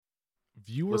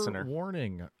Viewer listener.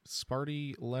 warning.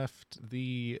 Sparty left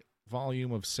the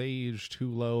volume of Sage too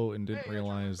low and didn't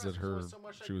realize that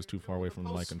she was too far away from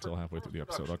the mic until halfway through the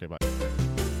episode. Okay, bye.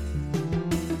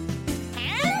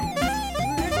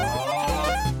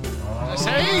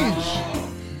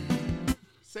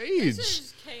 Sage! This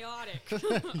is chaotic.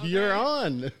 You're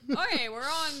on. Okay,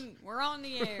 we're on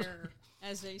the air,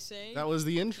 as they say. That was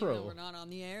the Even intro. though we're not on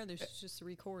the air. This is just a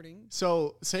recording.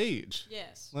 So, Sage.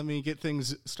 Yes. Let me get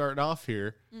things started off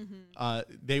here.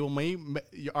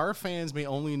 Our fans may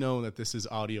only know that this is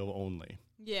audio only.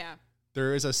 Yeah.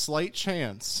 There is a slight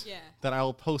chance that I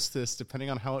will post this, depending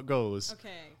on how it goes,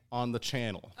 Okay. on the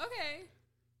channel. Okay.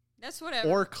 That's whatever.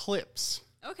 Or clips.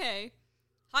 Okay.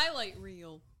 Highlight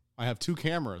reel. I have 2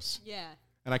 cameras, Yeah.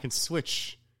 and I can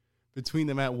switch between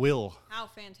them at will. How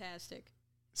fantastic.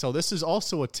 So this is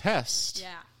also a test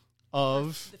Yeah.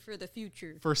 of For the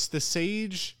future. for the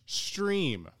Sage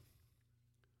stream.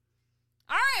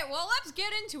 All right, well, let's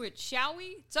get into it, shall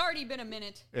we? It's already been a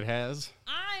minute. It has.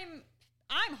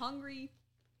 I'm hungry.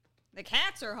 The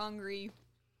cats are hungry.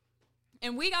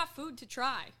 And we got food to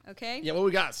try, okay? Yeah, what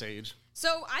we got, Sage?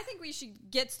 So I think we should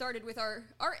get started with our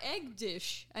egg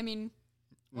dish. I mean,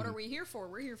 what are we here for?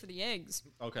 We're here for the eggs.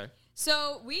 Okay.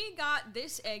 So we got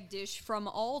this egg dish from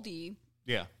Aldi.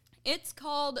 Yeah. It's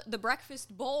called the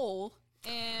Breakfast Bowl,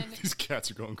 and These cats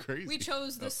are going crazy. we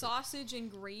chose the sausage and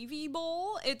gravy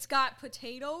bowl. It's got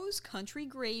potatoes, country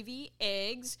gravy,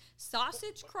 eggs,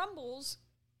 sausage crumbles,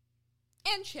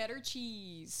 and cheddar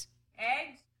cheese.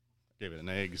 Eggs? Gave it an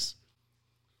eggs.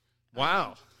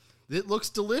 Wow. It looks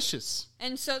delicious.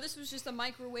 And so this was just a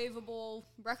microwavable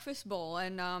breakfast bowl,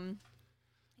 and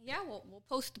yeah, we'll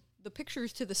post the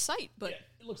pictures to the site. But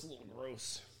it looks a little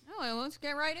gross. oh, well, let's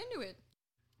get right into it.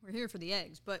 We're here for the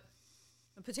eggs, but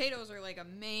the potatoes are like a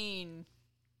main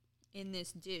in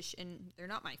this dish, and they're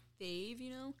not my fave,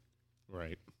 you know.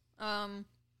 Right.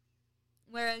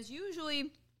 Whereas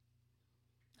usually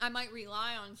I might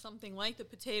rely on something like the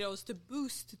potatoes to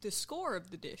boost the score of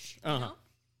the dish. You know?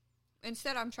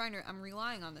 Instead, I'm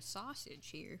relying on the sausage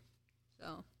here.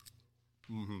 So.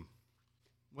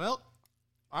 Well,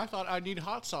 I thought I'd need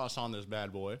hot sauce on this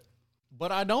bad boy,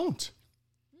 but I don't.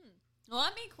 Well,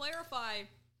 let me clarify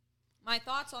my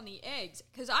thoughts on the eggs,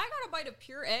 because I got a bite of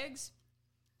pure eggs.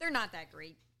 They're not that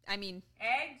great. I mean,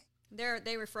 Eggs?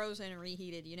 they were frozen and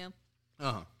reheated, you know.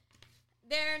 Uh-huh.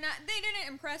 They didn't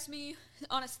impress me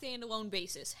on a standalone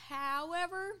basis.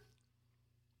 However,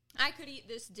 I could eat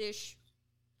this dish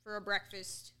for a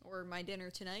breakfast or my dinner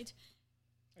tonight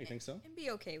You think so? and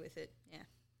be okay with it. Yeah.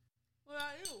 What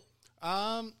about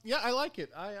you? Yeah, I like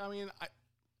it. I mean,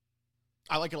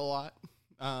 I like it a lot.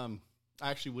 I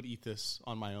actually would eat this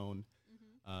on my own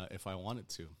if I wanted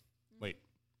to. Wait,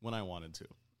 when I wanted to.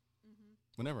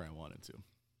 Whenever I wanted to.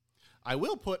 I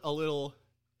will put a little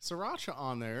sriracha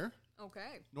on there.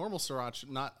 Okay. Normal sriracha,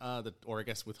 not or I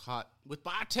guess with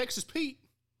by Texas Pete.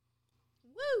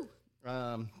 Woo!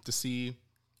 To see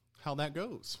how that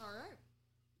goes. All right.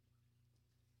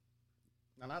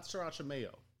 Now, not sriracha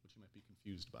mayo, which you might be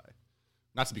confused by.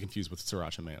 Not to be confused with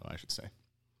sriracha mayo, I should say.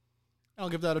 I'll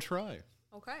give that a try.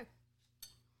 Okay.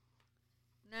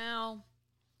 Now,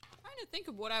 trying to think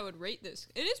of what I would rate this.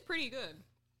 It is pretty good.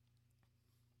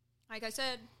 Like I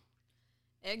said,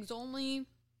 eggs only,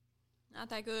 not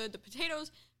that good. The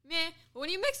potatoes, meh. But when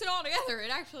you mix it all together,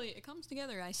 it comes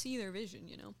together. I see their vision,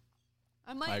 you know.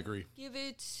 I agree. give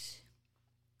it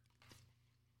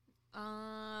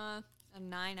a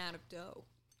 9 out of dough.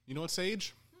 You know what,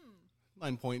 Sage?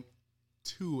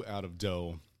 9.2 out of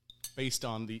dough, based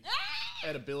on the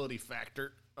edibility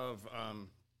factor of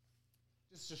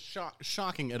just a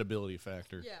shocking edibility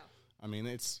factor. Yeah. I mean,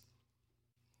 it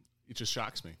just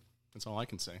shocks me. That's all I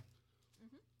can say.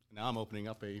 Now I'm opening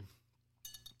up a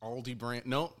Aldi brand.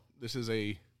 No, this is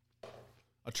a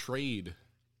trade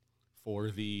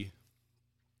for the,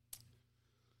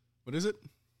 what is it?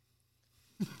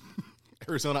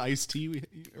 Arizona iced tea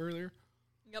earlier.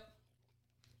 Yep.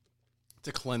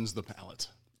 To cleanse the palate.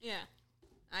 Yeah.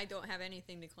 I don't have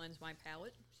anything to cleanse my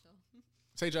palate, so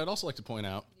Sage, I'd also like to point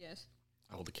out, yes.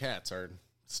 oh, the cats are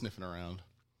sniffing around.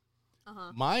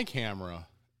 My camera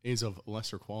is of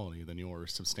lesser quality than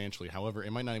yours, substantially. However,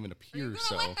 it might not even appear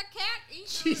so. Let the cat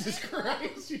eat? Jesus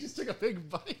Christ, you just took a big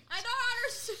bite. I don't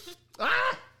understand.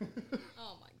 Ah!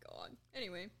 Oh my god.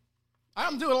 Anyway.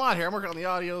 I'm doing a lot here. I'm working on the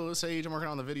audio, Sage. I'm working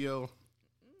on the video.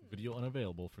 Video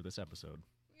unavailable for this episode.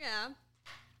 Yeah.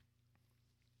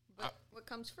 But what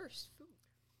comes first? Food.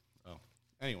 Oh,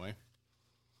 anyway.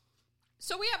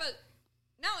 So we have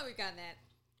now that we've gotten that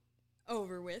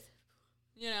over with,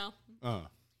 you know,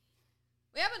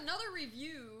 we have another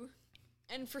review,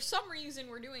 And for some reason,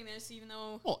 we're doing this, even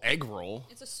though Well, egg roll.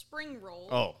 it's a spring roll.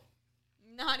 Oh.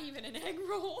 Not even an egg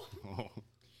roll.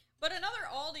 But another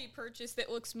Aldi purchase that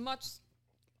looks much,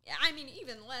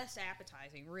 even less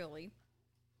appetizing, really.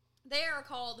 They are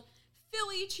called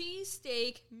Philly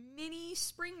cheesesteak mini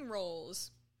spring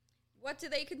rolls. What do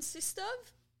they consist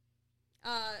of?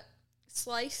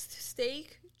 Sliced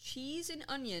steak, cheese, and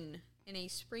onion in a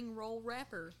spring roll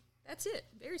wrapper. That's it.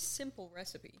 Very simple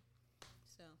recipe.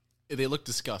 So They look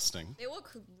disgusting. they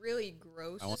look really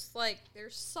gross. Just like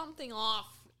there's something off.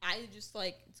 I just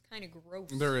like it's kind of gross.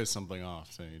 There is something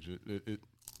off, Sage. It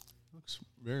looks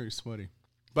very sweaty.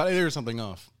 But there is something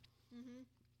off. Mm-hmm.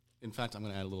 In fact, I'm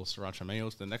going to add a little sriracha mayo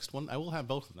to the next one. I will have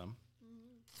both of them.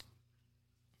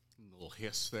 Mm-hmm. A little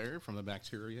hiss there from the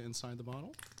bacteria inside the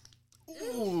bottle.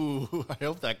 Ooh, I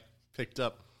hope that picked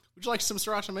up. Would you like some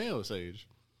sriracha mayo, Sage?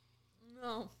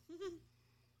 No.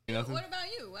 Nothing? What about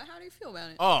you? How do you feel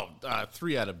about it? Oh,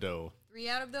 3 out of dough. 3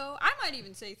 out of dough? I might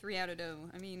even say 3 out of dough.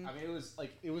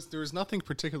 There was nothing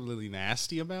particularly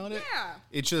nasty about it. Yeah.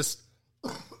 It just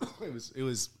it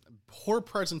was poor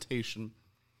presentation.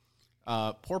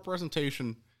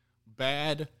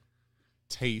 Bad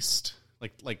taste.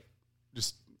 Like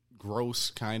just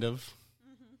gross kind of.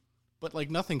 Mm-hmm. But like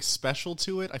nothing special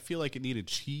to it. I feel like it needed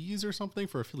cheese or something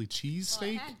for a Philly cheesesteak. Well,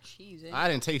 it had cheese in it. I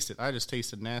didn't taste it. I just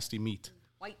tasted nasty meat.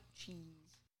 White cheese.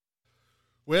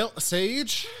 Well,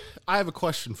 Sage, I have a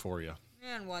question for you.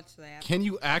 And what's that? Can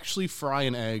you actually fry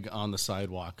an egg on the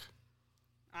sidewalk?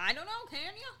 I don't know,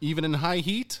 can you? Even in high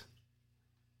heat?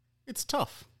 It's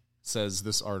tough, says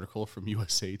this article from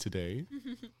USA Today.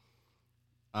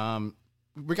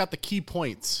 We got the key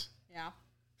points. Yeah.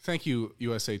 Thank you,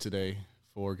 USA Today,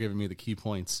 for giving me the key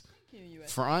points. Thank you,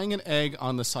 USA. Frying an egg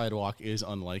on the sidewalk is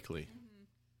unlikely,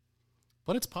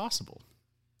 but it's possible.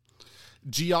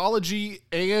 Geology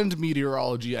and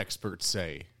meteorology experts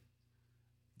say.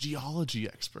 Geology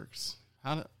experts.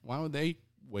 Why would they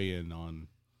weigh in on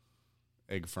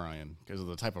egg frying? Because of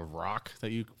the type of rock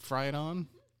that you fry it on?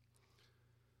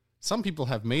 Some people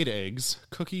have made eggs,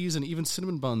 cookies, and even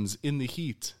cinnamon buns in the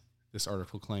heat, this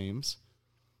article claims.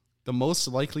 The most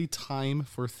likely time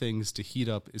for things to heat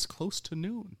up is close to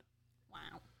noon.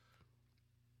 Wow.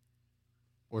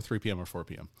 Or 3 p.m. or 4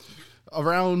 p.m.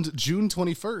 Around June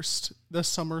 21st, the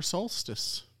summer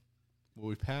solstice. Well,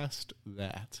 we passed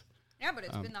that. Yeah, but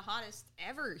it's been the hottest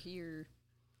ever here.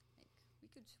 Like, we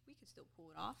could still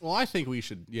pull it off. Well, I think we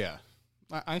should, yeah.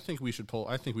 I think we should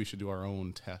do our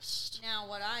own test. Now,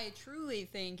 what I truly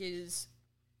think is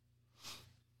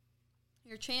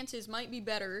your chances might be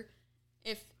better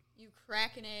if you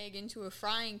crack an egg into a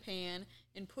frying pan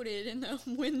and put it in the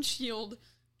windshield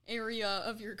area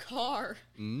of your car.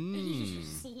 And you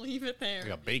just leave it there.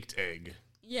 Like a baked egg.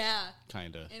 Yeah.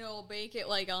 Kind of. And it'll bake at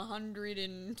like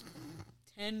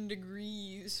 110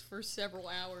 degrees for several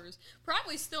hours.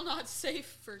 Probably still not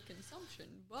safe for consumption,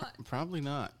 but... Probably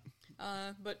not.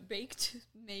 But baked,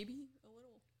 maybe a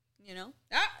little, you know?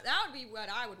 That would be what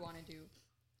I would want to do.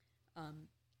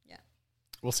 Yeah.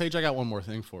 Well, Sage, I got one more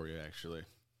thing for you, actually.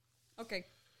 Okay.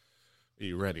 Are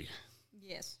you ready?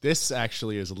 Yes. This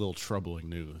actually is a little troubling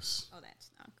news. Oh, that's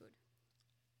not good.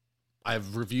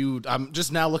 I'm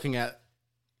just now looking at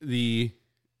the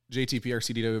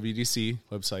JTPR-CDWDC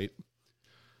website.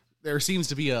 There seems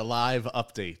to be a live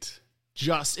update.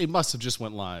 It must have just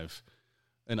went live.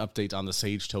 An update on the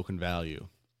Sage token value.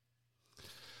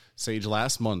 Sage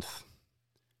last month,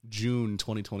 June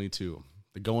 2022,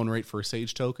 the going rate for a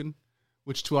Sage token,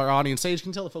 which to our audience, Sage, can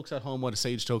you tell the folks at home what a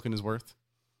Sage token is worth?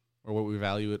 Or what we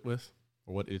value it with?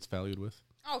 Or what it's valued with?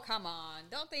 Oh, come on.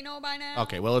 Don't they know by now?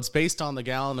 Okay, well, it's based on the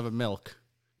gallon of milk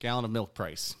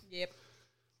price. Yep.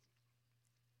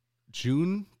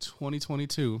 June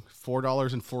 2022,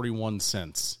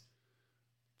 $4.41.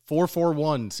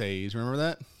 441, Sage. Remember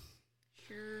that?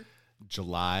 Sure.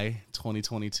 July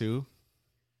 2022,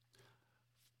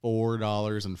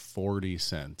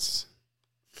 $4.40.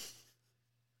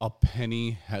 A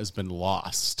penny has been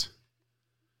lost.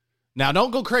 Now, don't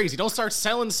go crazy. Don't start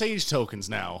selling Sage tokens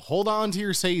now. Hold on to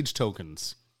your Sage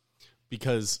tokens.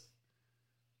 Because,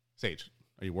 Sage,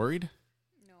 are you worried?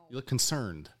 No. You look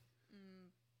concerned.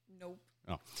 Nope.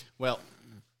 Oh, well,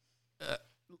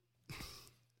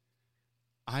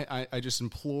 I just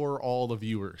implore all the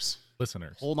viewers.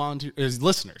 Listeners. Hold on to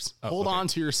listeners. Hold on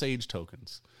to your Sage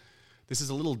tokens. This is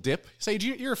a little dip. Sage,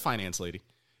 you're a finance lady.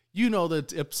 You know the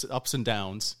dips, ups and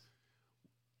downs.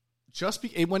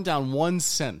 It went down 1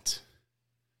 cent.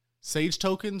 Sage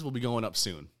tokens will be going up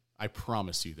soon. I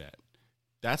promise you that.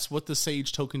 That's what the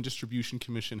Sage Token Distribution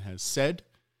Commission has said.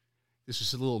 It's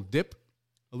just a little dip.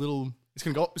 It's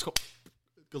gonna go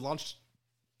launch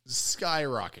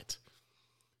skyrocket.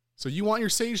 So you want your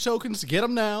Sage tokens? Get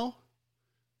them now.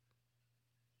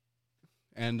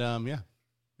 And, yeah.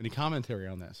 Any commentary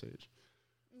on that, Sage?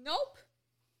 Nope.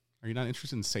 Are you not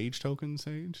interested in Sage tokens,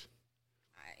 Sage?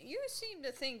 You seem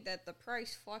to think that the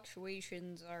price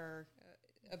fluctuations are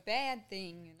a bad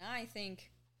thing, and I think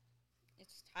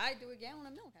it's tied to a gallon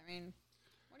of milk. I mean,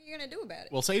 what are you going to do about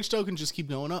it? Well, Sage tokens just keep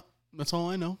going up. That's all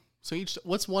I know. Sage,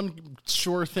 what's one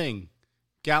sure thing?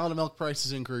 Gallon of milk price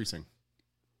is increasing.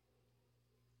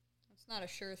 It's not a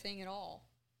sure thing at all.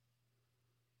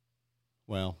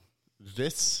 Well,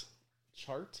 this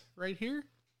chart right here.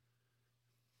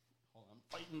 Hold on, I'm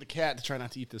fighting the cat to try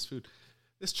not to eat this food.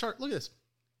 This chart, look at this.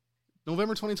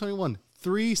 November 2021,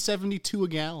 $3.72 a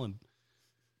gallon.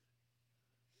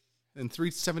 And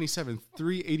 $3.77,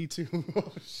 $3.82.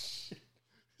 Oh, shit.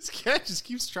 This cat just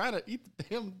keeps trying to eat the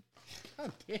damn.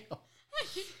 God damn.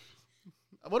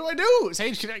 What do I do?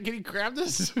 Sage, can you grab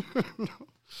this?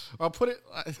 I'll put it.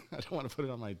 I don't want to put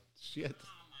it on my shit.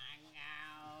 Oh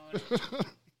my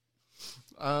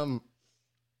god.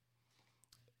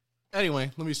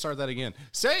 Anyway, let me start that again.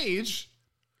 Sage,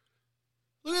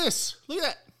 look at this. Look at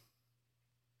that.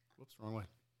 Whoops, wrong way.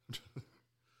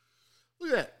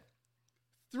 Look at that.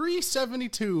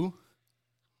 $3.72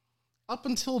 up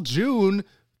until June.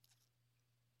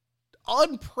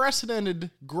 Unprecedented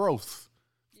growth.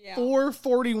 Yeah.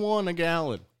 $4.41 a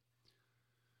gallon.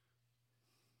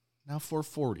 Now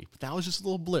 $4.40. But that was just a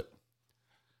little blip.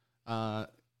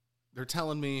 They're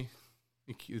telling me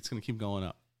it's going to keep going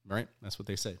up, right? That's what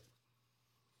they say.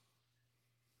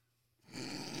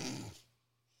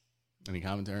 Any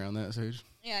commentary on that, Sage?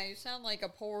 Yeah, you sound like a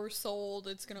poor soul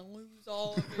that's gonna lose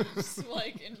all of his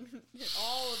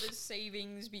all of his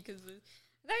savings because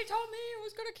they told me it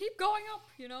was gonna keep going up.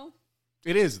 You know.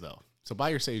 It is though. So buy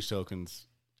your Sage tokens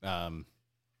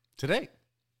today.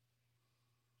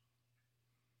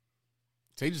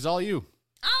 Sage is all you.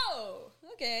 Oh,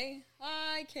 okay.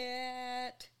 Hi,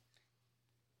 cat.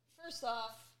 First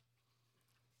off,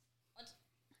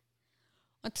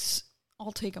 let's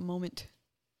all take a moment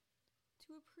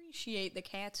to appreciate the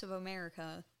cats of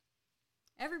America.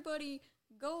 Everybody,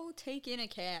 go take in a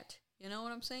cat. You know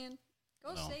what I'm saying?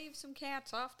 Go save some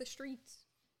cats off the streets.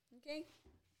 Okay?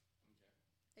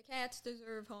 The cats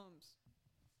deserve homes.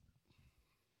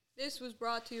 This was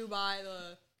brought to you by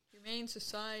the Humane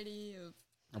Society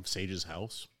of Sage's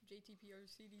house.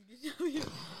 JTPRCDW.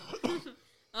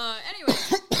 Anyway.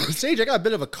 Sage, I got a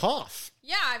bit of a cough.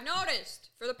 Yeah, I've noticed.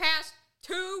 For the past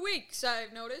 2 weeks,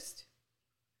 I've noticed.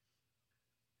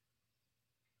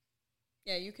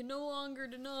 Yeah, you can no longer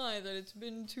deny that it's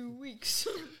been 2 weeks.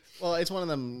 Well, it's one of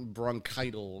them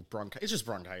it's just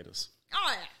bronchitis.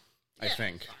 Oh, yeah. I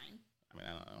think. Fine. I mean,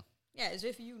 I don't know. Yeah, as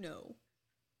if you know.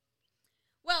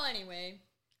 Well, anyway.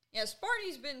 Yeah,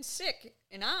 Sparty's been sick,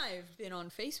 and I've been on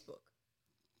Facebook.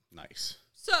 Nice.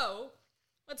 So,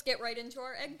 let's get right into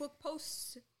our egg book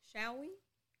posts, shall we?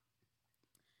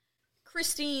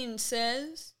 Christine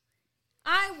says,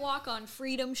 I walk on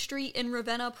Freedom Street in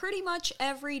Ravenna pretty much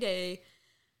every day.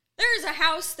 There's a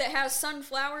house that has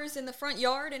sunflowers in the front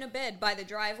yard and a bed by the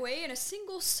driveway and a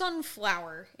single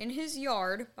sunflower in his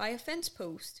yard by a fence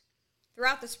post.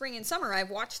 Throughout the spring and summer, I've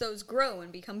watched those grow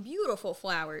and become beautiful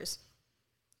flowers.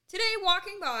 Today,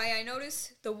 walking by, I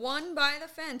noticed the one by the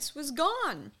fence was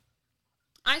gone.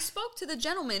 I spoke to the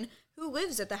gentleman who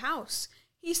lives at the house.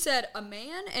 He said a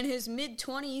man in his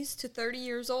mid-20s to 30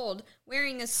 years old,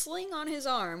 wearing a sling on his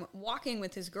arm, walking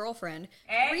with his girlfriend,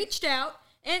 reached out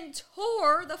and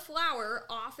tore the flower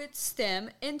off its stem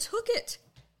and took it.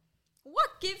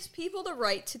 What gives people the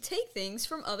right to take things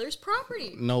from others'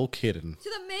 property? No kidding. To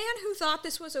the man who thought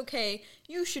this was okay,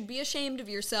 you should be ashamed of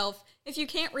yourself. If you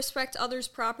can't respect others'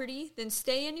 property, then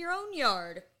stay in your own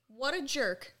yard. What a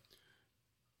jerk.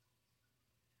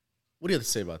 What do you have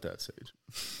to say about that, Sage?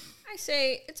 I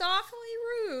say it's awfully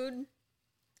rude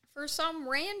for some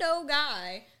rando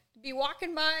guy to be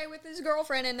walking by with his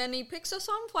girlfriend and then he picks a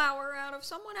sunflower out of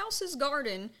someone else's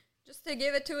garden just to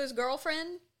give it to his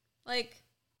girlfriend. Like,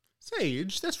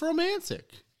 Sage, that's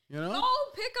romantic. You know? go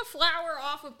pick a flower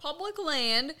off of public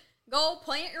land, go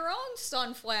plant your own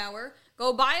sunflower,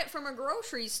 go buy it from a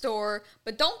grocery store,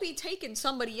 but don't be taking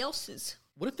somebody else's.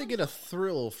 What if they get a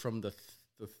thrill from the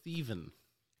thieving?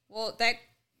 Well,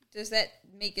 does that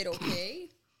make it okay?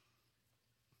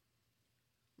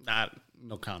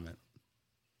 No comment.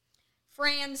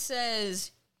 Fran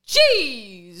says,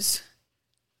 "Jeez."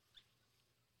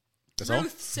 That's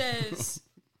Ruth says,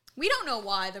 we don't know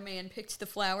why the man picked the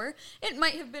flower. It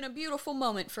might have been a beautiful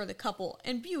moment for the couple,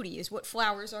 and beauty is what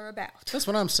flowers are about. That's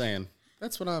what I'm saying.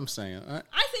 That's what I'm saying.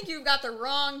 I think you've got the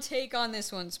wrong take on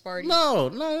this one, Sparty. No,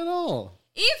 not at all.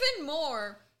 Even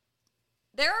more,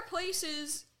 there are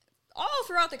places all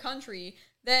throughout the country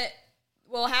that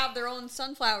will have their own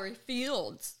sunflower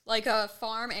fields, like a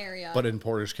farm area. But in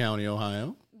Portage County,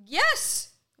 Ohio? Yes!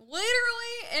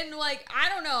 Literally, and like, I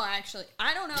don't know, actually.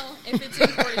 I don't know if it's in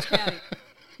Portage County.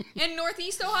 In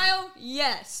Northeast Ohio,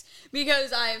 yes.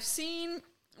 Because I've seen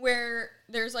where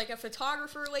there's like a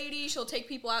photographer lady, she'll take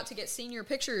people out to get senior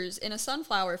pictures in a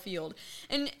sunflower field.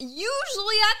 And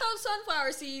usually at those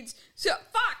sunflower seeds,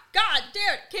 God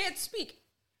damn it, can't speak.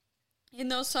 In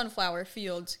those sunflower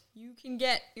fields, you can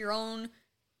get your own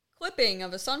clipping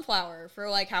of a sunflower for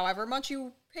like however much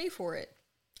you pay for it.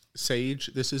 Sage,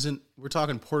 this isn't, we're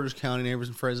talking Portage County neighbors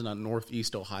and friends, not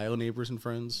Northeast Ohio neighbors and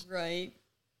friends. Right.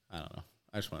 I don't know.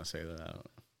 I just want to say that. I don't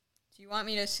know. Do you want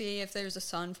me to see if there's a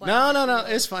sunflower? No,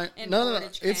 it's fine. No,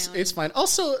 it's fine.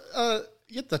 Also,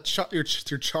 you have you're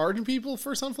charging people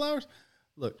for sunflowers.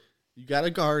 Look, you got a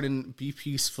garden. Be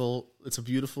peaceful. It's a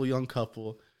beautiful young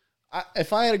couple.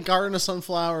 If I had a garden of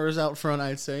sunflowers out front,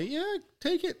 I'd say, yeah,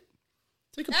 take it.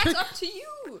 Take a pic. That's up to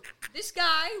you. This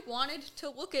guy wanted to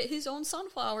look at his own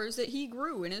sunflowers that he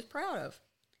grew and is proud of.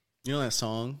 You know that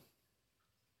song?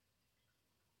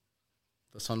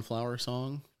 The Sunflower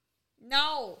Song?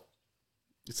 No.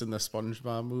 It's in the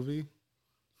SpongeBob movie.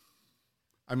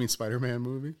 I mean, Spider-Man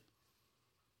movie.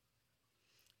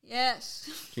 Yes.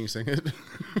 Can you sing it?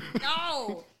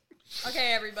 No.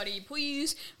 Okay, everybody,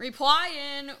 please reply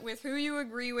in with who you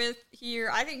agree with here.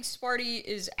 I think Sparty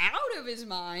is out of his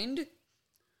mind.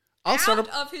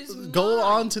 Go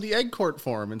on to the Egg Court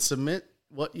forum and submit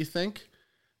what you think.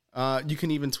 You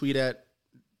can even tweet at,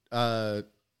 I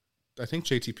think,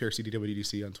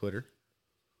 JTPRCDWDC on Twitter.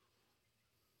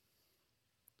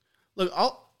 Look,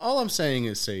 all I'm saying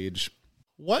is, Sage,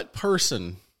 what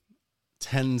person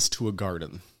tends to a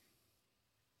garden?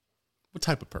 What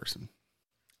type of person?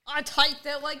 A type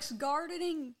that likes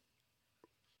gardening.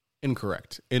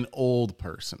 Incorrect. An old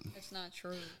person. That's not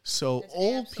true. So that's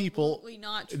old people,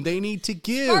 not true. They need to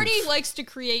give. Sparty likes to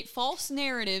create false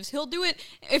narratives. He'll do it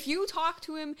if you talk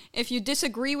to him, if you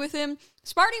disagree with him.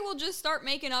 Sparty will just start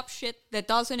making up shit that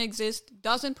doesn't exist,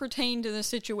 doesn't pertain to the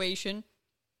situation.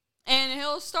 And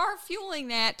he'll start fueling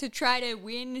that to try to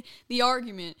win the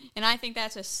argument. And I think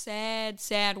that's a sad,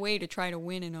 sad way to try to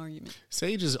win an argument.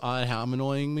 Sage is odd how I'm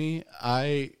annoying me.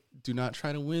 I do not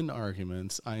try to win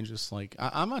arguments. I'm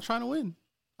not trying to win.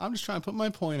 I'm just trying to put my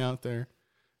point out there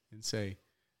and say,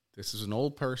 this is an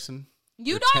old person.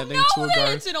 You don't know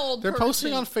that it's an old person. They're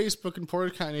posting on Facebook Facebook and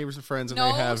Portage County Neighbors and Friends, and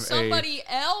they have somebody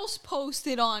else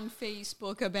posted on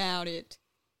Facebook about it.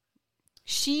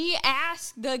 She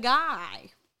asked the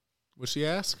guy. What'd she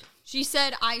ask? She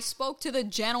said, I spoke to the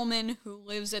gentleman who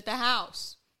lives at the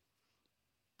house.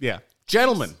 Yeah.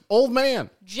 Gentleman. Old man.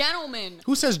 Gentleman.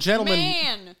 Who says gentleman?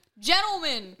 Man.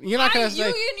 Gentleman. You're not going to say...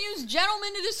 You can use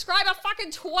gentleman to describe a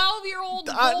fucking 12-year-old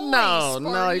boy, No, Sparty.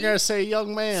 No, you're going to say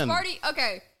young man. Sparty,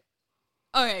 okay.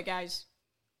 Okay, guys.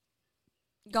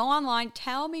 Go online.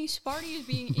 Tell me Sparty is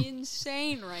being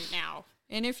insane right now.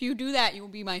 And if you do that, you will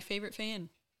be my favorite fan.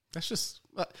 That's just...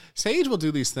 Sage will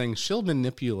do these things. She'll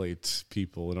manipulate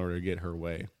people in order to get her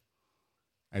way.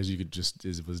 As you could just...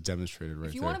 as it was demonstrated right there.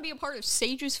 If you want to be a part of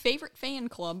Sage's favorite fan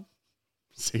club...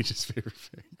 Sage's favorite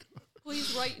fan club.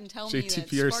 Please write and tell me that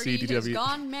Sparty has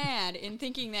gone mad in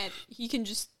thinking that he can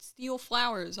just steal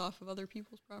flowers off of other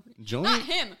people's property. Not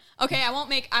him. Okay, I won't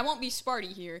be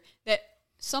Sparty here. That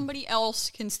somebody else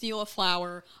can steal a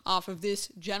flower off of this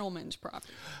gentleman's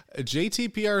property.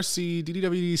 JTPRC,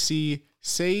 DDWDC,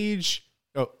 Sage,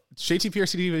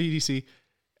 JTPRC,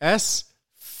 DDWDC,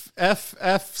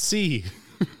 SFFC.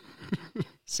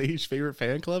 Sage favorite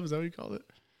fan club, is that what you call it?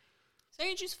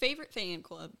 Sage's favorite fan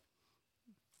club.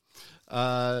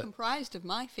 Comprised of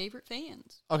my favorite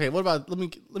fans. Okay, what about let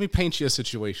me paint you a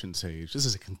situation, Sage. This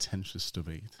is a contentious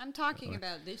debate. I'm talking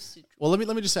about this situation. Well,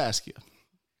 let me just ask you.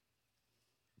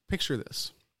 Picture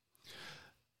this.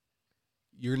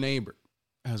 Your neighbor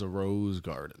has a rose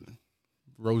garden,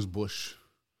 rose bush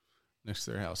next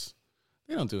to their house.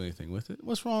 They don't do anything with it.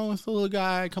 What's wrong with the little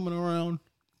guy coming around?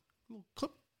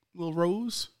 Little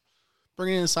rose,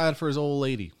 bringing it inside for his old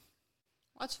lady.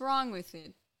 What's wrong with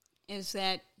it is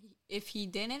that if he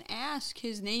didn't ask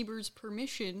his neighbor's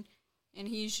permission and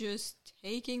he's just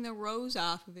taking the rose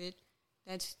off of it,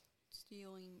 that's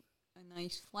stealing a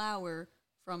nice flower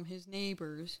from his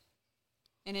neighbors.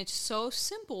 And it's so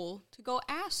simple to go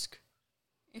ask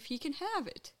if he can have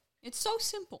it. It's so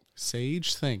simple.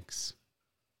 Sage thinks.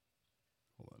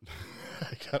 Hold on.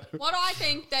 What do I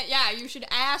think? That, you should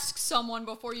ask someone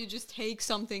before you just take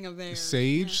something of theirs.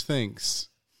 Sage thinks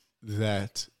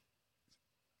that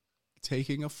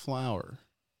taking a flower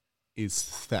is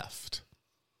theft.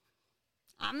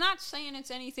 I'm not saying it's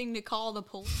anything to call the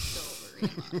police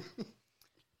over, Emma.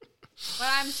 But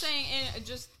I'm saying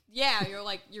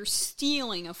you're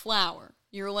stealing a flower.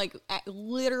 You're like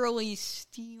literally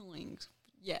stealing.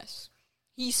 Yes.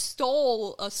 He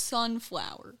stole a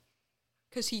sunflower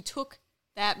because he took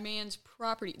that man's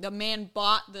property. The man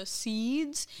bought the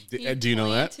seeds. Do you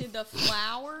know that? He planted the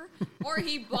flower, or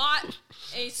he bought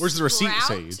a Where's the receipt,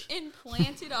 sprout Sage? and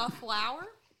planted a flower.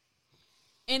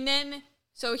 And then,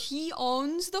 so he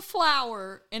owns the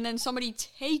flower, and then somebody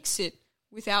takes it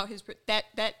without his.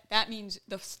 That means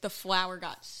the flower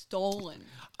got stolen.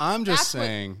 I'm just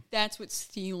saying. That's what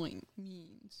stealing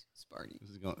means, Sparty.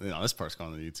 This part's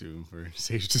going on YouTube where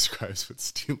Sage describes what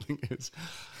stealing is.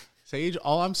 Sage,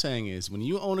 all I'm saying is when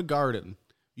you own a garden,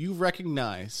 you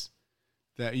recognize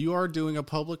that you are doing a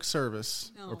public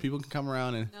service where people can come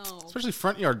around and, especially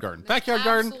front yard garden, backyard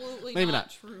garden, maybe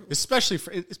not. True. Especially,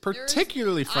 it's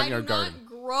particularly front yard garden.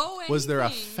 Grow anything. Was there a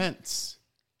fence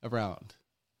around?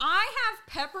 I have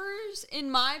peppers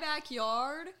in my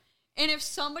backyard, and if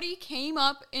somebody came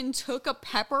up and took a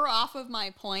pepper off of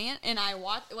my plant, and I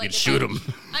watched, like, you'd shoot them.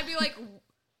 I'd be like,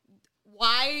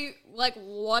 why? Like,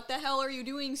 what the hell are you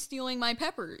doing stealing my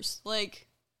peppers? Like,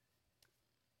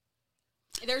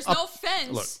 there's no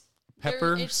fence. Look,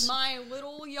 peppers. It's my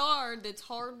little yard that's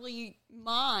hardly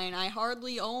mine. I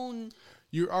hardly own.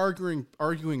 You're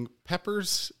arguing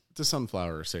peppers to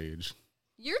sunflower, Sage.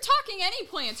 You're talking any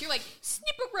plants. You're like,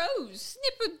 snip a rose,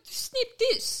 snip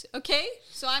this, okay?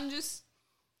 So I'm just...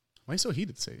 Why are you so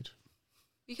heated, Sage?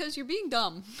 Because you're being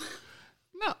dumb.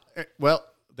 No. Well,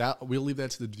 we'll leave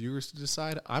that to the viewers to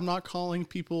decide. I'm not calling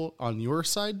people on your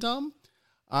side dumb.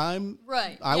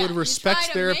 Right. I would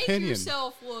respect their opinion.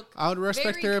 Look I would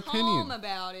respect their opinion. Calm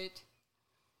about it.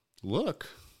 Look.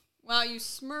 While you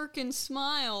smirk and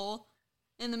smile.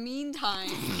 In the meantime,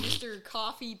 Mr.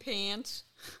 Coffee Pants.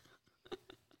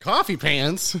 Coffee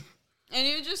pants. And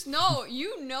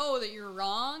you know that you're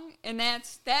wrong, and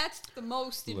that's the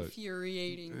most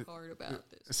infuriating part about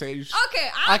this. Sage. Okay,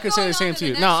 I could say the same to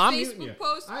you. No, I'm muting you.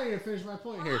 Post. I didn't finish my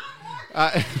point here.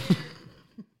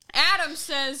 Adam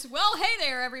says, well, hey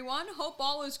there, everyone. Hope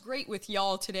all is great with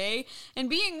y'all today. And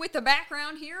being with the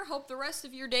background here, hope the rest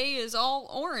of your day is all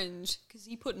orange. Because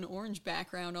he put an orange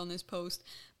background on this post.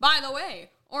 By the way,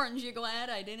 orange, you glad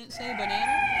I didn't say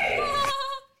banana?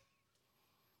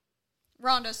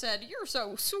 Rhonda said, you're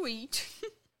so sweet.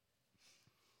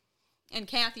 And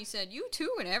Kathy said, you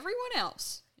too and everyone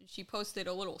else. And she posted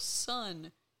a little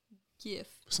sun gif.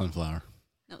 Sunflower.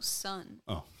 No, sun.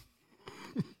 Oh.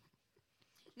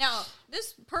 Now,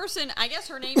 this person, I guess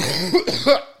her name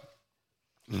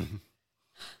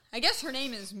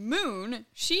is Moon.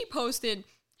 She posted,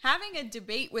 having a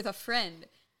debate with a friend.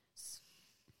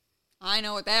 I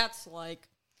know what that's like.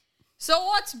 So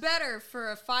what's better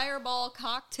for a fireball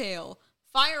cocktail?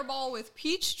 Fireball with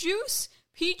peach juice,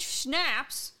 peach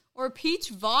schnapps, or peach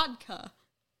vodka?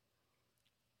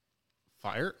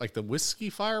 Fire? Like the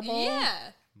whiskey fireball?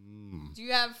 Yeah.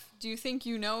 Do you think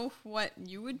you know what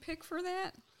you would pick for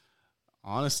that?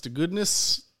 Honest to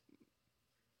goodness,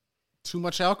 too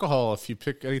much alcohol. If you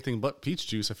pick anything but peach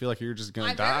juice, I feel like you're just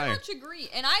gonna die. I very much agree,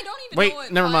 and I don't even know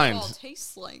what never fireball mind.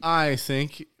 tastes like. I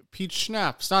think peach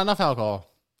schnapps. Not enough alcohol.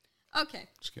 Okay.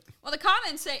 Just kidding. Well, the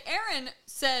comments say Aaron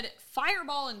said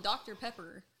Fireball and Dr.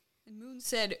 Pepper, and Moon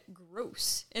said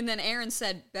gross, and then Aaron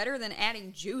said better than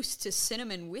adding juice to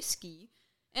cinnamon whiskey.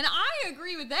 And I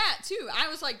agree with that, too. I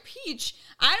was like, peach,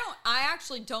 I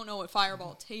actually don't know what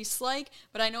Fireball tastes like,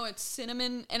 but I know it's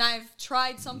cinnamon, and I've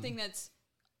tried something that's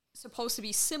supposed to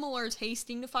be similar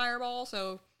tasting to Fireball,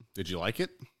 so... Did you like it?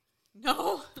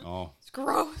 No. Oh. It's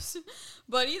gross.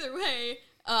 But either way,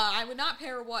 I would not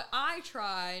pair what I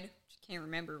tried. I can't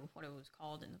remember what it was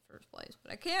called in the first place, but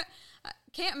I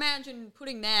can't imagine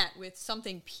putting that with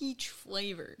something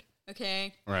peach-flavored,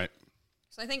 okay? Right.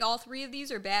 So I think all three of these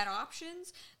are bad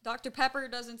options. Dr. Pepper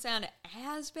doesn't sound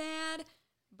as bad,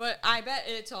 but I bet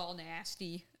it's all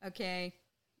nasty, okay?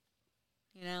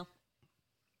 You know?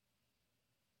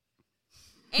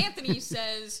 Anthony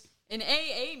says, an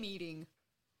AA meeting.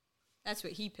 That's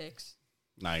what he picks.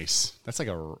 Nice. That's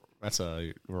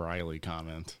a Riley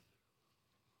comment.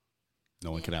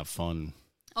 No one can have fun.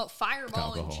 Oh,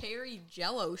 Fireball and cherry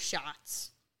Jello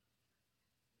shots.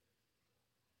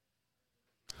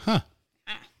 Huh.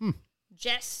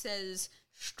 Jess says,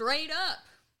 straight up.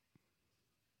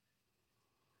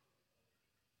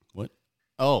 What?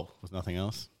 Oh, with nothing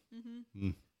else? Mm-hmm.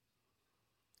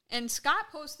 And Scott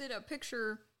posted a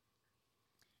picture.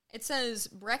 It says,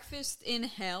 breakfast in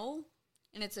hell,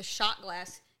 and it's a shot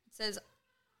glass. It says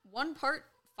 1 part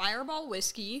Fireball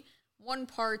whiskey, 1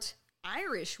 part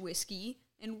Irish whiskey,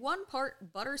 and 1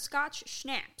 part butterscotch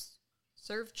schnapps.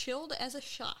 Served chilled as a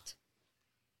shot.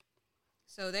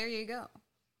 So there you go.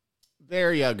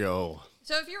 There you go.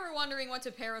 So if you were wondering what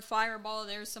to pair with Fireball,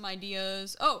 there's some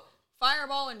ideas. Oh,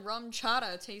 Fireball and rum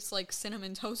chata tastes like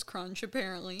Cinnamon Toast Crunch,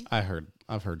 apparently. I've heard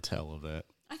tell of that.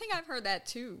 I think I've heard that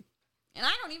too. And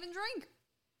I don't even drink.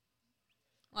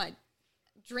 Well, I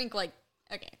drink like,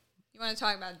 okay, you want to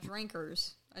talk about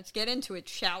drinkers. Let's get into it,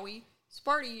 shall we?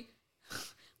 Sparty,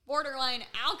 borderline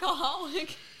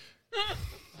alcoholic.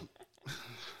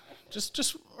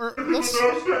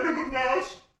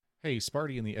 Hey,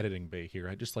 Sparty in the editing bay here.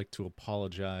 I'd just like to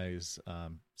apologize.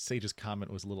 Sage's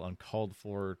comment was a little uncalled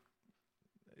for.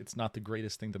 It's not the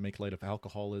greatest thing to make light of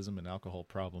alcoholism and alcohol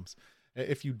problems.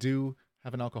 If you do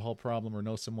have an alcohol problem or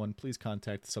know someone, please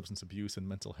contact the Substance Abuse and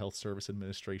Mental Health Service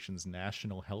Administration's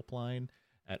National Helpline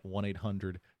at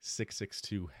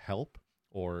 1-800-662-HELP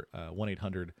or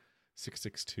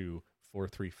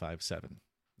 1-800-662-4357.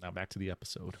 Now back to the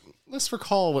episode. Let's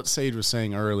recall what Sage was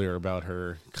saying earlier about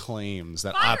her claims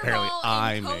that Fireball apparently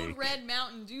I and Code make. Red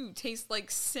Mountain Dew taste like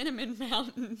cinnamon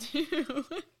Mountain Dew.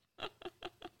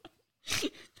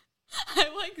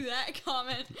 I like that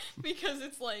comment because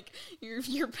it's like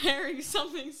you're pairing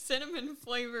something cinnamon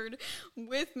flavored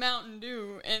with Mountain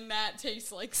Dew, and that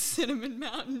tastes like cinnamon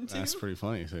Mountain Dew. That's pretty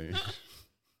funny, Sage.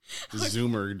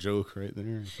 Zoomer joke right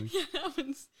there. I think. Yeah,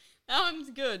 that one's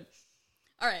good.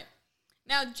 All right.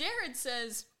 Now, Jared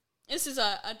says, this is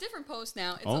a different post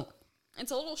now.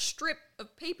 It's a little strip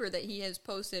of paper that he has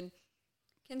posted.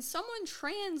 Can someone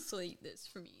translate this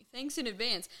for me? Thanks in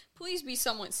advance. Please be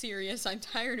somewhat serious. I'm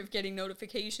tired of getting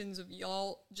notifications of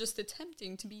y'all just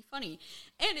attempting to be funny.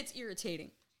 And it's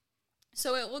irritating.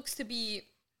 So it looks to be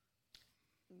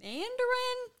Mandarin?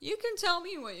 You can tell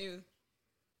me what you...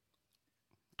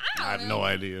 I have no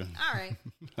idea. All right.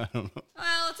 I don't know.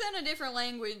 Well, it's in a different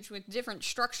language with different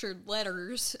structured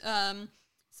letters.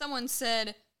 Someone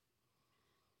said,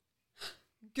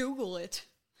 Google it.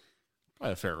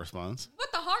 Probably a fair response.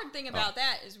 But the hard thing about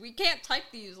that is we can't type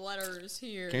these letters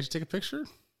here. Can't you take a picture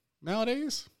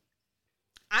nowadays?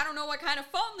 I don't know what kind of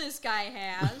phone this guy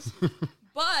has,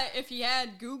 but if he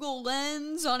had Google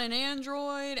Lens on an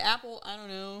Android, Apple, I don't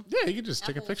know. Yeah, you can just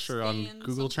take a Apple picture on Scan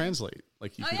Google something. Translate.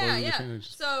 Like you Oh, can yeah, order yeah. the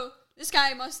So this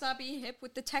guy must not be hip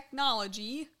with the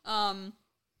technology,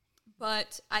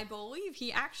 but I believe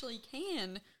he actually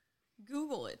can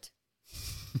Google it.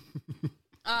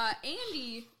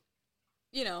 Andy,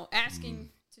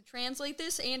 asking to translate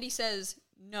this, Andy says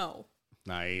no.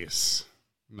 Nice.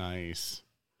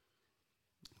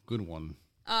 Good one.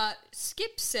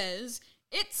 Skip says,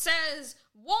 it says,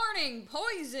 warning,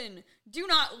 poison, do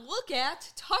not look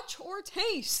at, touch, or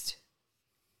taste.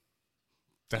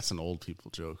 That's an old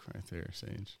people joke right there,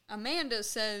 Sage. Amanda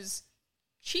says,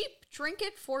 cheap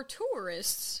trinket for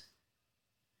tourists.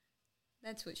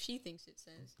 That's what she thinks it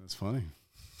says. That's funny.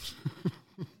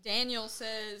 Daniel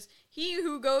says, he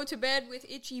who go to bed with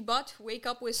itchy butt, wake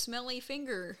up with smelly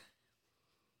finger.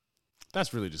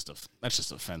 That's really just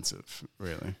offensive,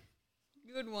 really.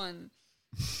 Good one.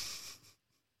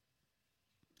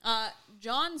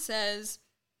 John says,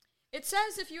 it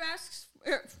says if you ask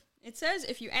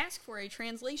for a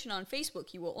translation on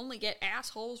Facebook, you will only get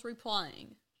assholes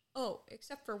replying. Oh,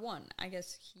 except for one. I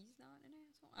guess he's not an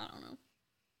asshole. I don't know.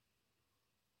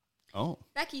 Oh.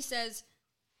 Becky says,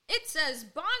 it says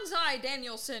bonsai,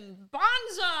 Danielson,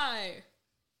 bonsai.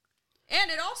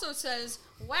 And it also says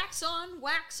wax on,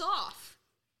 wax off.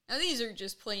 Now these are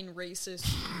just plain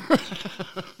racist.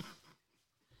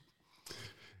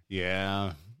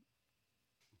 Yeah.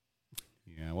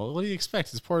 Well, what do you expect?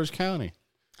 It's Portage County.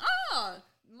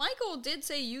 Michael did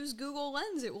say use Google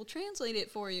Lens. It will translate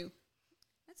it for you.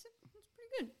 That's pretty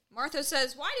good. Martha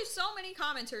says, why do so many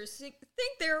commenters think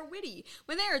they're witty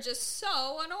when they are just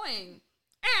so annoying?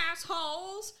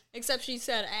 Assholes! Except she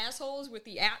said assholes with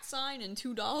the @ sign and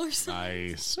 $2 sign.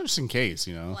 Nice. Just in case,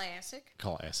 Classic.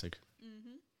 Classic.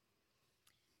 Mm-hmm.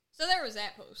 So there was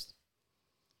that post.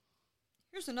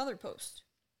 Here's another post.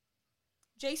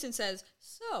 Jason says,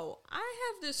 so, I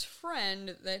have this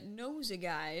friend that knows a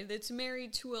guy that's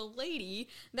married to a lady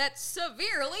that's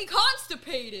severely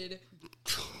constipated.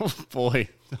 Oh, boy.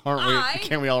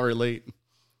 Can't we all relate?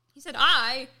 He said,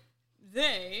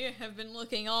 they have been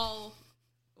looking all...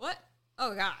 What?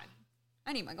 Oh, God.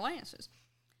 I need my glasses.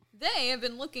 They have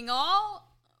been looking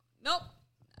all... Nope.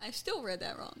 I still read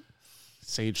that wrong.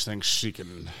 Sage thinks she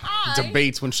can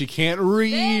debate when she can't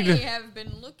read. They have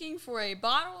been looking for a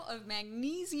bottle of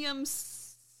magnesium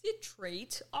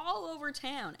citrate all over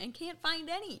town and can't find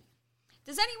any.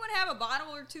 Does anyone have a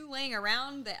bottle or two laying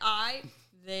around that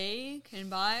they can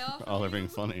buy off? Oh, they're being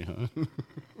funny,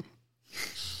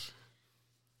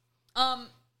 huh?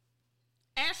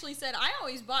 Ashley said, I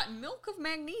always bought milk of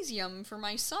magnesium for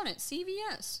my son at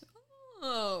CVS.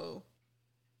 Oh.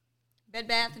 Bed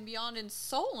Bath & Beyond in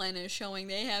Solon is showing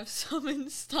they have some in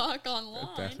stock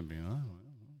online. Bath & Beyond.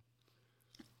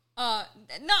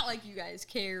 Not like you guys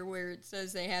care where it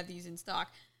says they have these in stock.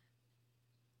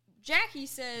 Jackie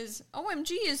says,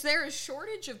 OMG, is there a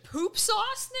shortage of poop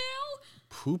sauce now?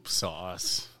 Poop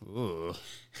sauce. Ugh.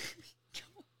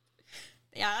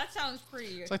 Yeah, that sounds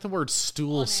pretty. It's like the word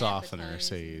stool softener,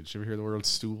 unappetizing. Sage. You ever hear the word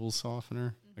stool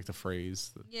softener? Like the phrase,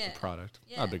 the Yeah. product.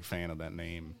 Yeah. Not a big fan of that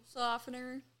name.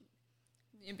 Softener.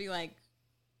 It'd be like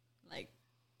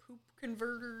poop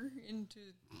converter into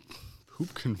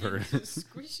Poop converter.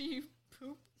 squishy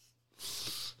poop.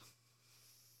 What's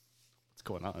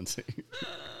going on, Sage?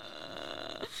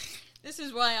 This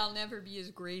is why I'll never be as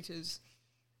great as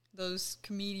those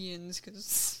comedians,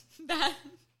 because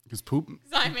Because poop.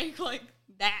 I make like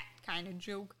that kind of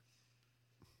joke.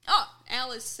 Oh,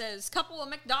 Alice says, couple of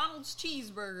McDonald's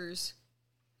cheeseburgers.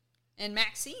 And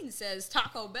Maxine says,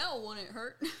 Taco Bell wouldn't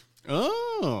hurt.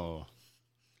 Oh.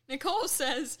 Nicole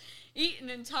says, eat an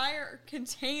entire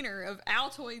container of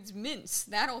Altoids mints.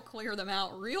 That'll clear them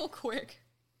out real quick.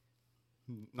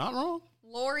 Not wrong.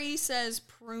 Lori says,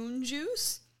 prune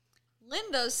juice.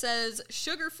 Linda says,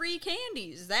 sugar-free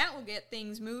candies. That will get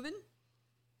things moving.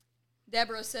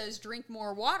 Deborah says, drink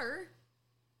more water.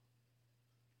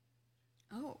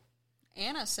 Oh.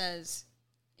 Anna says,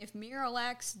 if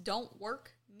Miralax don't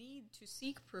work, need to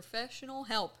seek professional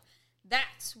help.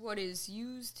 That's what is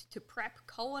used to prep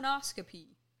colonoscopy.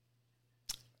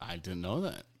 I didn't know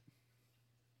that.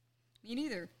 Me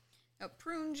neither.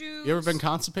 Prune juice. You ever been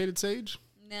constipated, Sage?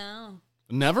 No.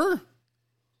 Never?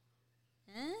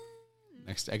 Eh,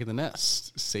 Next egg in the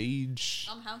nest. Sage.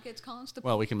 somehow gets constipated.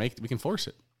 Well, we can force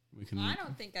it. We can. I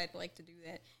don't think I'd like to do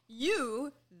that.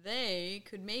 They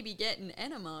could maybe get an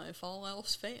enema if all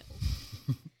else fails.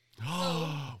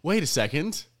 Wait a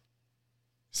second.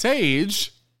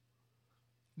 Sage.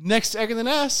 Next egg in the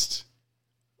nest.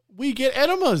 We get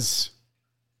enemas.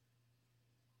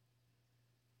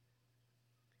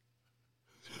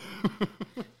 Do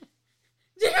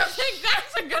you think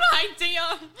that's a good idea?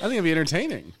 I think it'd be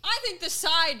entertaining. I think the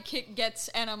sidekick gets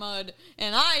enemaed,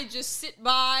 and I just sit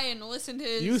by and listen to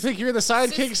his... You think you're the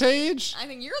sidekick, Sage? I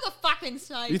think you're the fucking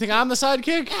sidekick. You think I'm the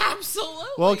sidekick? Absolutely.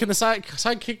 Well, can the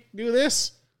sidekick do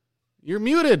this? You're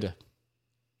muted.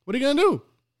 What are you going to do?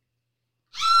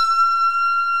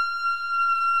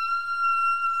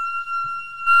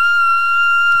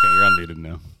 Okay, you're unmuted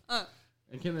now.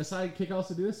 And can the sidekick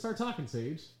also do this? Start talking,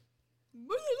 Sage.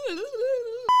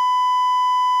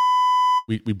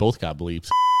 We both got bleeps.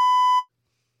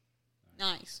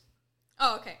 Nice.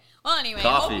 Oh, okay. Well, anyway,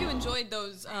 Coffee. I hope you enjoyed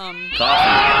those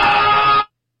Coffee.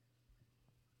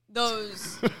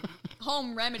 those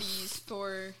home remedies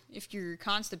for if you're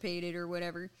constipated or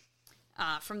whatever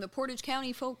from the Portage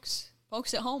County folks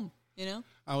at home, you know?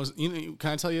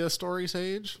 Can I tell you a story,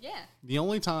 Sage? Yeah. The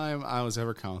only time I was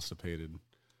ever constipated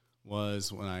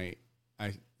was when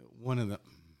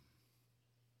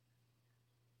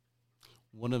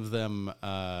one of them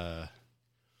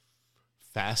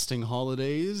fasting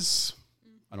holidays.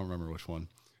 I don't remember which one.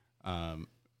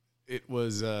 It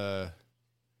was I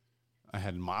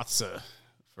had matzah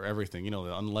for everything. You know,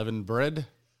 the unleavened bread.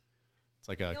 It's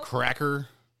like a cracker.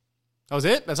 That was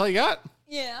it? That's all you got?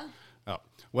 Yeah. Oh,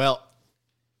 well,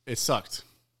 it sucked.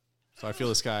 So I feel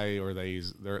this guy or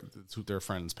their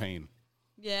friend's pain.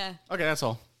 Yeah. Okay, that's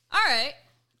all. All right.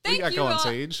 Thank What you got going,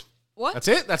 Sage? What? That's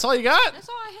it? That's all you got? That's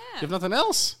all I You have. have nothing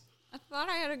else? I thought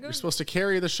I had a You're good. supposed to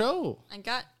carry the show. I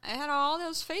had all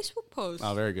those Facebook posts.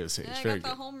 Oh, very good, Sage. And I Very got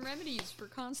the good. home remedies for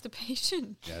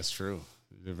constipation. Yeah, that's true.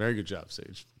 You did a very good job,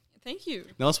 Sage. Thank you.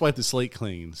 Now let's wipe the slate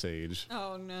clean, Sage.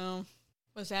 Oh no.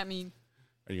 What does that mean?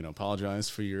 Are you going to apologize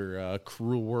for your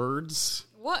cruel words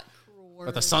What cruel words?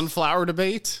 about the sunflower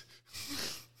debate?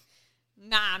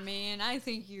 Nah, man. I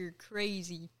think you're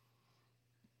crazy.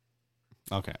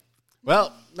 Okay.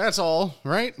 Well, that's all,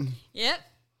 right? Yep.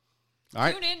 All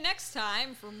right. Tune in next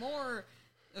time for more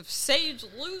of Sage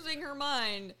losing her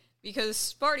mind because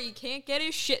Sparty can't get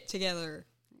his shit together.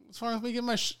 What's wrong with me getting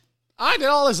my I did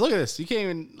all this. Look at this. You can't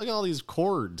even look at all these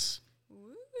chords.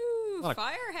 Woo! Look.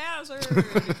 Fire hazard!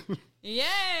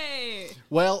 Yay!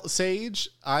 Well, Sage,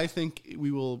 I think we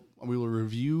will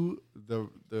review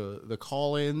the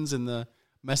call-ins and the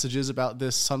messages about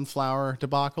this sunflower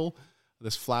debacle,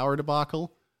 this flower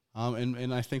debacle,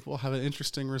 and I think we'll have an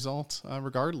interesting result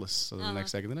regardless of the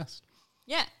next egg in the nest.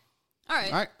 Yeah. All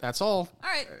right. All right, that's all. All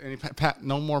right. Any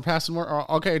no more passing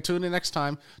more. Okay, tune in next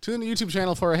time. Tune in the YouTube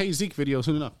channel for a Hey Zeke video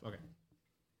soon enough. Okay.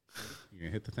 You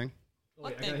gonna hit the thing? Oh,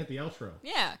 wait, I gotta hit the outro.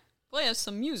 Yeah. Play us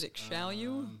some music, shall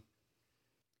you?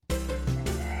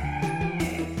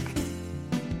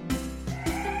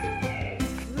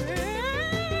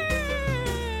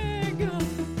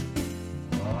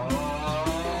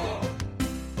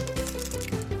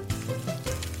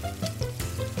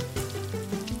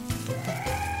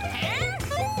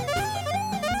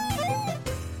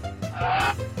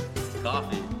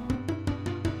 Coffee.